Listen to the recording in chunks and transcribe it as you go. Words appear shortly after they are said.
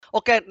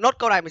Ok, nốt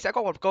câu này mình sẽ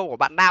có một câu của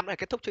bạn nam để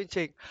kết thúc chương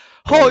trình.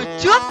 Hồi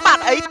trước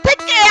bạn ấy thích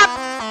em,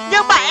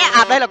 nhưng mà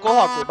đây là câu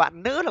hỏi của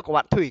bạn nữ, là của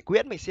bạn Thủy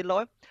Quyễn, mình xin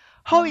lỗi.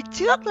 Hồi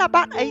trước là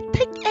bạn ấy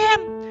thích em,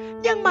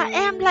 nhưng mà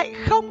em lại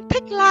không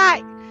thích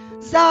lại.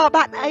 Giờ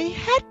bạn ấy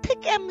hết thích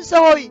em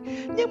rồi,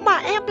 nhưng mà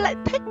em lại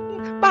thích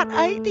bạn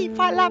ấy thì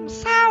phải làm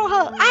sao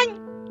hả anh?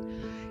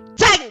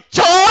 Chảnh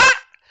chó!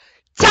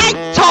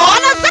 Chảnh chó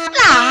nó rất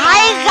là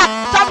hay gặp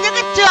trong những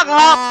cái trường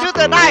hợp như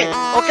thế này.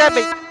 Ok,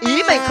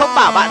 ý mình không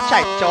bảo bạn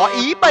chảnh chó,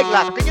 ý mình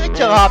là những cái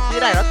trường hợp như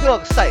này nó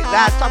thường xảy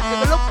ra trong những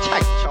cái lúc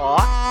chảnh chó.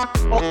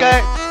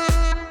 Ok,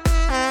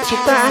 chúng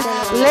ta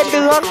lên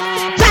đường.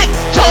 Chảnh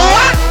chó!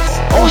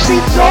 Oxy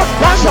zone,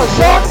 Russell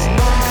zone.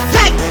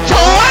 Chảnh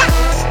chó!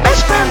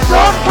 Best friend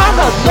zone,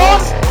 partner zone.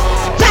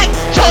 Chảnh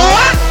chó!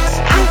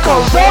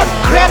 Uncle zone,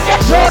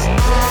 granddad zone.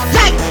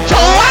 Chảnh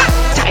chó!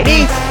 Chạy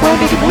đi, quên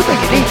đi cái mũi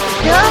mình đi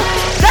nhớ.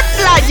 Rất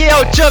là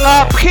nhiều trường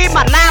hợp khi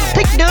mà nam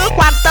thích nữ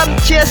quan tâm,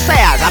 chia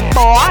sẻ, gắn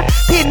bó,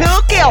 thì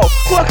nữ kiểu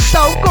cuộc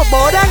sống của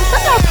bố đang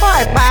rất là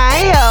thoải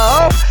mái, hiểu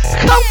không?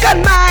 Không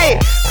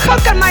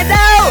cần mày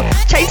đâu.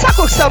 Tránh xa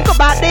cuộc sống của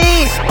bạn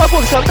đi. Ôi,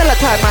 cuộc sống thật là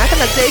thoải mái, thật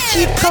là dễ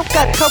chịu.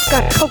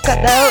 Không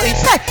cần đâu. Ý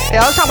sai. Thế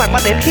xong rồi mà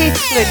đến khi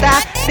người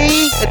ta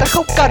đi, người ta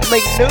không cần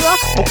mình nữa,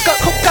 bố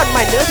không cần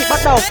mày nữa, thì bắt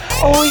đầu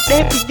ôi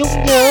đêm thì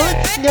nhung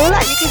nhớ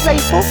lại những cái giây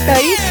phút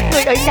đấy.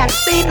 Người ấy nhắn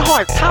tin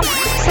hỏi thăm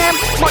xem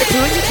mọi thứ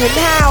như thế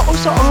nào. Ôi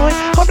trời ơi,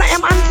 hôm nay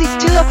em ăn gì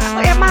chưa?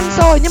 Em ăn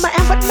rồi nhưng mà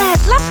em vẫn mệt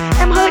lắm,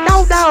 em hơi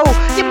đau đầu,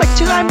 nhưng mà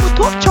chưa ai mua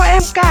thuốc cho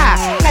em cả.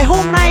 Ngày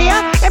hôm nay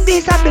á, em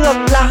đi ra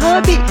đường là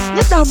hơi bị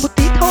nhức đầu một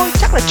tí thôi,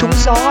 chắc là trúng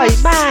gió ấy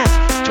mà.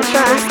 Chúng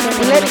ta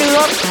lên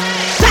đường.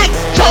 Chảnh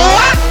chó!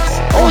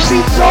 Oxy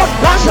zone,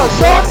 Russell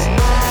zone.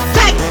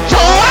 Chảnh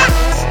chó!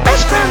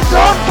 Best friend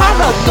zone,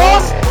 partner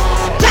zone.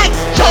 Chảnh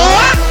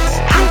chó!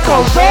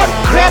 Uncle zone,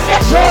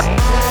 granddad zone.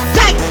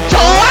 Chảnh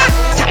chó!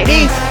 Chạy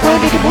đi,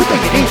 quên đi cái mũi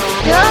mình đi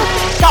nhớ.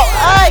 Cậu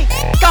ơi,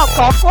 cậu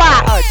có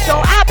quà ở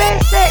chỗ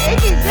ABC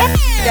XYZ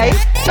gì đấy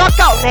cho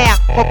cậu nè,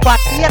 một quà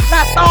thiệt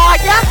là to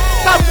nhá.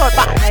 Xong rồi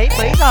bạn ấy,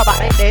 mấy giờ bạn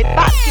ấy đến,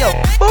 bạn kiểu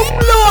bung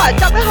lụa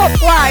trong cái hộp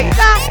quà ấy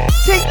ra,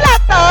 chính là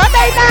tớ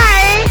đây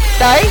này.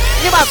 Đấy,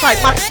 nhưng mà phải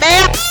mặc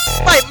đẹp,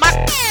 phải mặc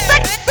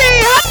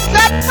sexy hấp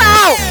dẫn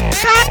vào,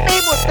 khác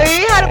đi một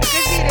tí hay là một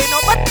cái gì đấy nó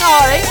bất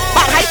ngờ đấy.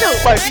 Bạn hãy thử,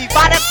 bởi vì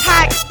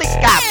Valentine tình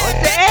cảm nó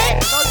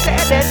dễ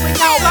đến với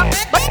nhau lắm.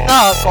 Bất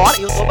ngờ có này,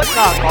 yếu tố bất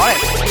ngờ có này,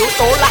 yếu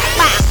tố lãng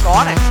mạn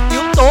có này,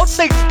 yếu tố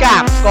tình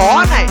cảm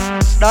có này.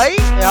 Đấy,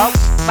 hiểu không?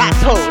 Bạn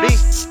thử đi.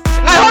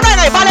 Ngày hôm nay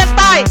ngày Valentine